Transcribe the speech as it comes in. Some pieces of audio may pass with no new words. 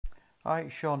Hi,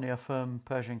 it's Sean here from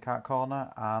Persian Cat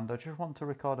Corner, and I just want to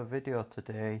record a video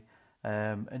today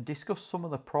and discuss some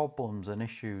of the problems and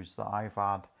issues that I've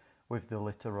had with the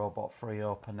Litter Robot Free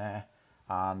Open Air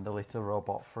and the Litter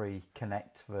Robot Free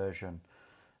Connect version.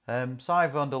 So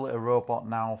I've owned a Litter Robot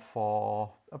now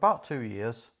for about 2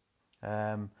 years,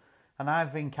 and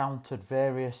I've encountered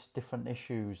various different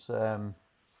issues. And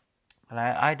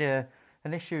I had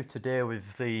an issue today with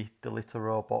the Litter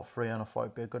Robot Free, and I thought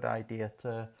it'd be a good idea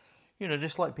to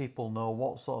just let people know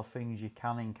what sort of things you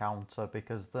can encounter,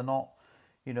 because they're not,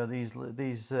 these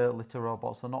litter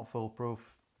robots are not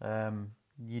foolproof.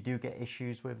 You do get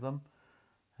issues with them.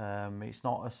 It's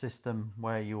not a system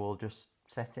where you will just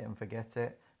set it and forget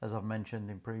it, as I've mentioned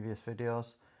in previous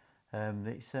videos.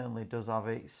 It certainly does have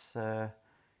its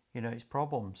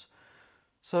problems.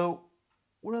 So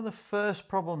one of the first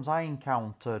problems I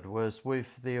encountered was with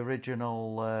the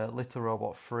original Litter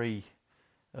Robot Free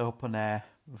open air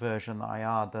version that I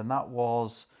had, and that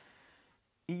was,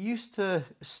 it used to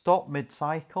stop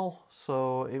mid-cycle,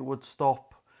 so it would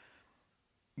stop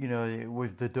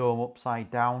with the dome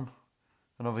upside down.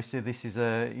 And obviously this is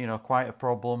quite a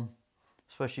problem,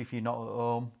 especially if you're not at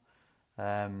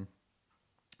home.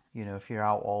 If you're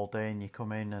out all day and you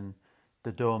come in and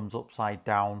the dome's upside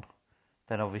down,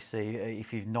 then obviously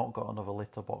if you've not got another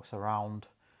litter box around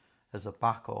as a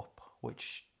backup,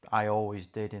 which I always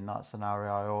did in that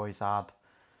scenario, I always had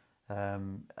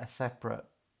a separate,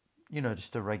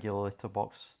 just a regular litter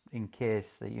box in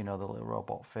case that, the little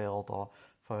robot failed or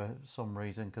for some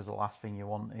reason, because the last thing you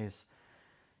want is,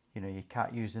 your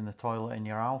cat using the toilet in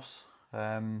your house.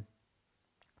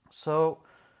 So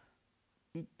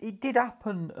it did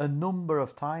happen a number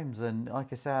of times, and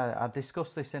like I said, I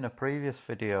discussed this in a previous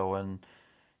video, and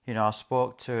I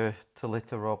spoke to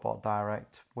Litter Robot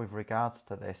Direct with regards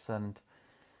to this, and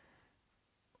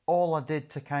all I did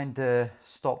to kind of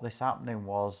stop this happening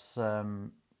was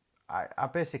I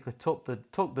basically took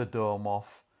the dome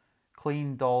off,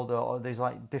 cleaned there's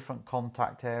like different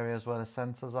contact areas where the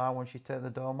sensors are once you take the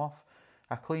dome off.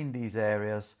 I cleaned these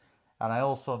areas, and I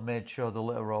also made sure the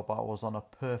little robot was on a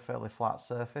perfectly flat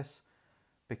surface,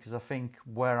 because I think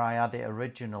where I had it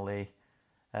originally,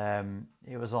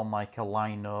 it was on like a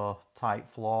lino type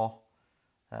floor,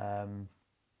 and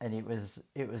it was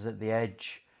at the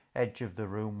edge of the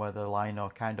room where the lino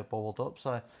kind of bubbled up.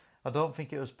 So I don't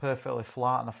think it was perfectly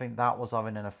flat, and I think that was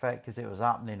having an effect because it was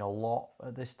happening a lot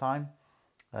at this time.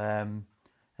 And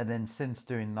then since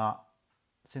doing that,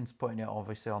 since putting it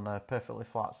obviously on a perfectly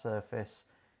flat surface,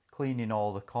 cleaning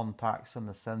all the contacts and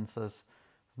the sensors,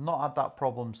 I've not had that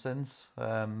problem since.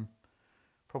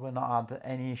 Probably not had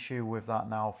any issue with that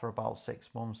now for about 6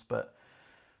 months, but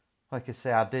like I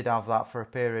say, I did have that for a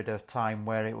period of time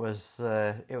where it was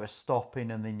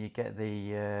stopping, and then you get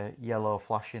the yellow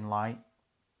flashing light,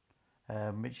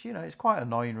 which it's quite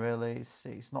annoying really.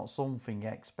 It's not something you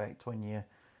expect when you're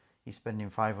spending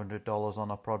 $500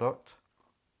 on a product.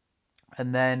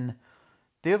 And then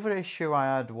the other issue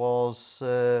I had was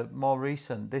more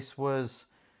recent. This was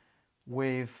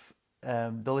with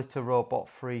the Litter Robot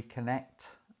Free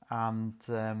Connect,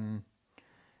 and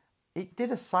it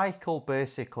did a cycle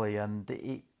basically, and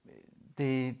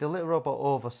the little robot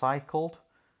overcycled.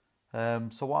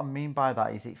 So what I mean by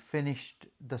that is it finished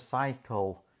the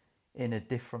cycle in a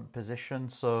different position.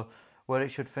 So where it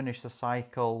should finish the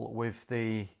cycle with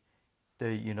the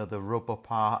rubber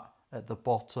part at the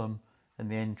bottom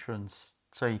and the entrance,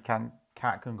 so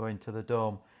cat can go into the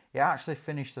dome, it actually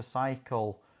finished the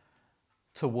cycle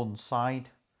to one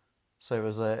side. So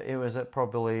it was at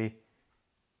probably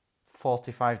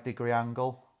 45-degree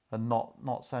angle and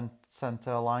not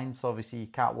center line, so obviously your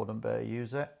cat wouldn't be able to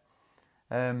use it.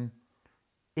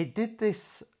 It did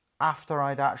this after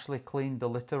I'd actually cleaned the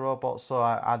litter robot, so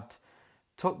I'd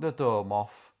took the dome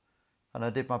off, and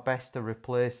I did my best to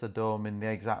replace the dome in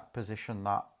the exact position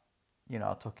that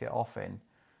I took it off in,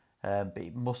 but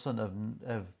it mustn't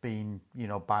have been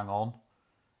bang on,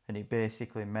 and it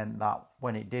basically meant that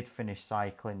when it did finish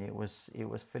cycling, it was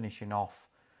finishing off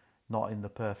not in the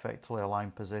perfectly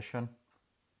aligned position.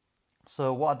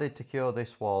 So what I did to cure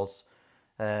this was,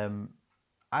 I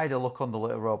had a look on the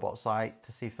Little Robot site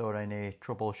to see if there were any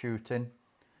troubleshooting,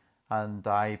 and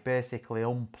I basically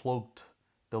unplugged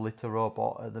the Litter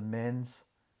Robot at the mains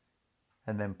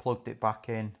and then plugged it back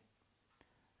in,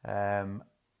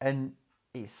 and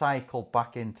it cycled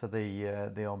back into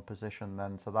the on position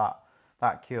then, so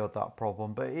that cured that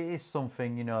problem. But it is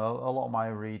something, a lot of my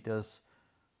readers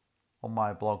on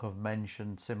my blog have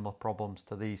mentioned similar problems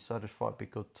to these, so I just thought it'd be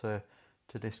good to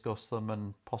discuss them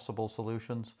and possible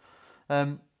solutions.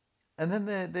 And And then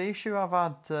the issue I've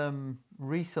had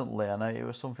recently, and it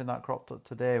was something that cropped up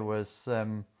today, was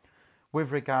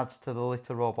with regards to the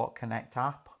Litter Robot Connect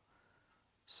app.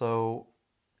 So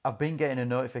I've been getting a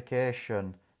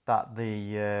notification that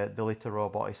the Litter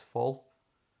Robot is full.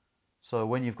 So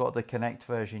when you've got the Connect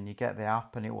version, you get the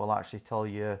app, and it will actually tell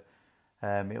you.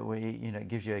 It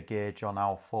gives you a gauge on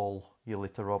how full your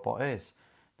Litter Robot is.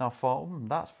 Now I thought,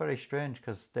 that's very strange,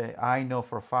 because I know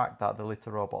for a fact that the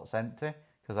Litter Robot's empty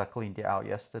because I cleaned it out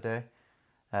yesterday,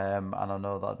 and I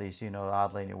know that there's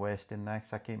hardly any waste in there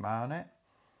because I keep my eye on it.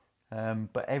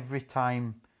 But every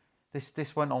time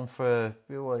this went on for,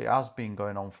 well, it has been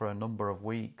going on for a number of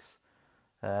weeks,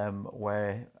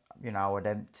 where I would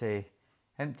empty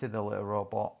the Litter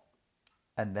Robot,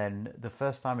 and then the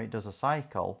first time it does a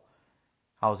cycle,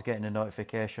 I was getting a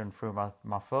notification through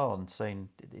my phone saying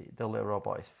the Litter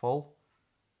Robot is full,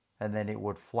 and then it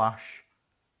would flash,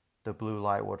 the blue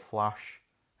light would flash,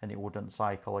 and it wouldn't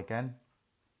cycle again.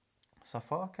 So I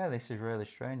thought, okay, this is really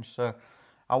strange. So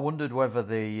I wondered whether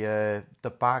the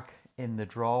bag in the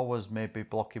drawer was maybe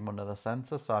blocking one of the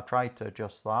sensors. So I tried to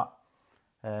adjust that.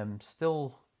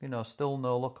 Still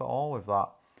no luck at all with that.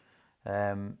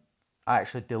 I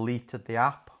actually deleted the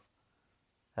app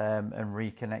and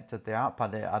reconnected the app. I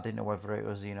didn't know whether it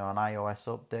was an iOS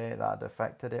update that had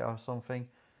affected it or something.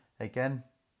 Again,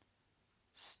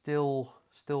 still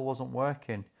wasn't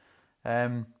working.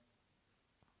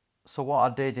 So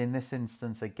what I did in this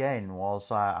instance again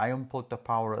was I unplugged the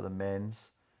power at the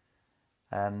mains,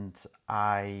 and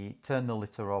I turned the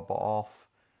Litter Robot off,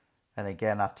 and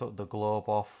again I took the globe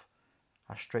off.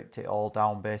 I stripped it all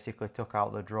down, basically took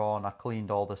out the drawer, and I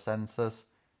cleaned all the sensors,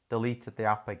 deleted the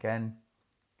app again,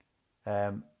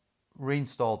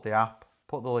 reinstalled the app,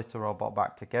 put the Litter Robot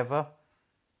back together,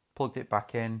 plugged it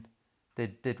back in,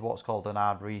 did what's called an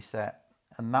hard reset,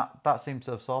 and that seems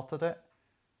to have sorted it.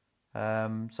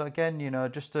 So again,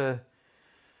 just a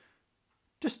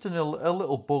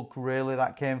little bug really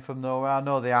that came from nowhere. I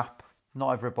know the app,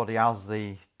 not everybody has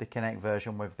the Connect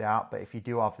version with the app, but if you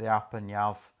do have the app and you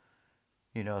have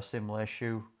a similar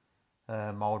issue,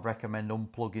 I would recommend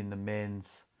unplugging the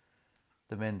mains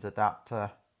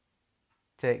adapter,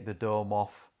 take the dome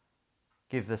off,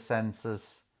 give the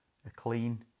sensors a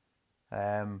clean,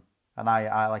 and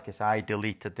I like I said, I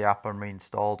deleted the app and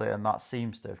reinstalled it, and that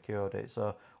seems to have cured it.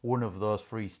 So one of those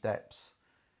 3 steps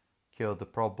cured the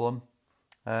problem.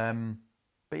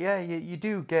 But yeah, you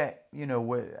do get,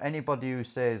 anybody who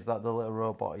says that the Litter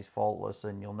Robot is faultless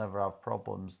and you'll never have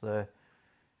problems, they're,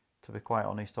 to be quite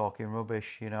honest, talking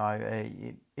rubbish.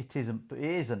 It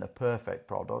isn't a perfect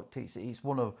product. It's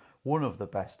one of the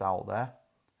best out there.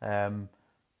 And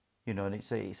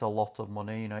it's a lot of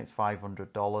money. It's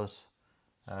 $500.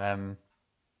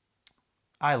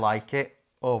 I like it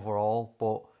overall,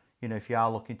 but if you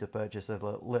are looking to purchase a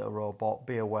Litter Robot,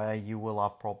 be aware you will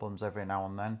have problems every now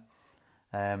and then.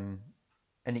 And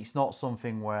it's not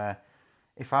something where,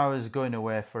 if I was going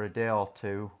away for a day or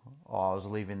two, or I was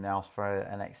leaving the house for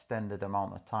an extended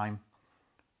amount of time,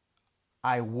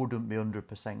 I wouldn't be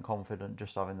 100% confident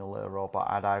just having the Litter Robot.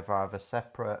 I'd either have a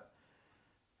separate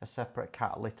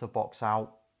cat litter box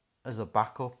out as a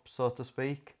backup, so to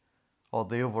speak, or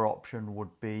the other option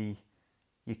would be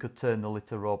you could turn the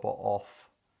Litter Robot off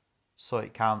so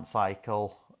it can't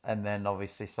cycle, and then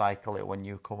obviously cycle it when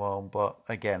you come home. But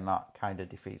again, that kind of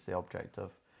defeats the object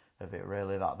of it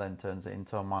really. That then turns it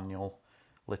into a manual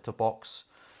litter box.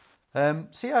 So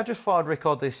yeah, I just thought I'd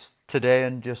record this today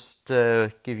and just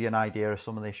give you an idea of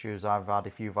some of the issues I've had.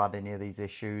 If you've had any of these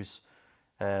issues,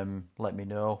 let me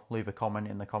know. Leave a comment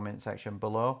in the comment section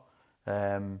below.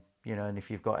 And if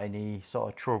you've got any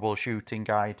sort of troubleshooting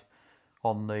guide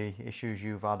on the issues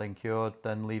you've had and cured,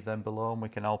 then leave them below and we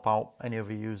can help out any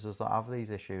other users that have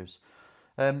these issues.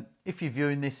 If you're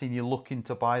viewing this and you're looking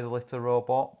to buy the Litter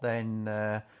Robot, then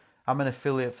I'm an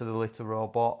affiliate for the Litter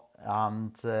Robot,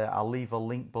 and I'll leave a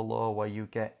link below where you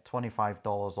get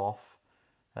 $25 off.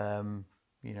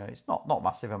 It's not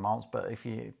massive amounts, but if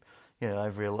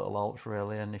every little helps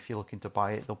really, and if you're looking to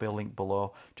buy it, there'll be a link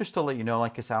below. Just to let you know,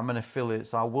 like I said, I'm an affiliate,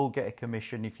 so I will get a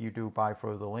commission if you do buy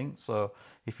through the link. So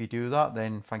if you do that,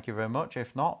 then thank you very much.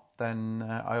 If not, then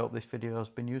I hope this video has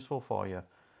been useful for you.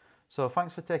 So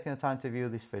thanks for taking the time to view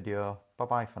this video. Bye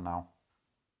bye for now.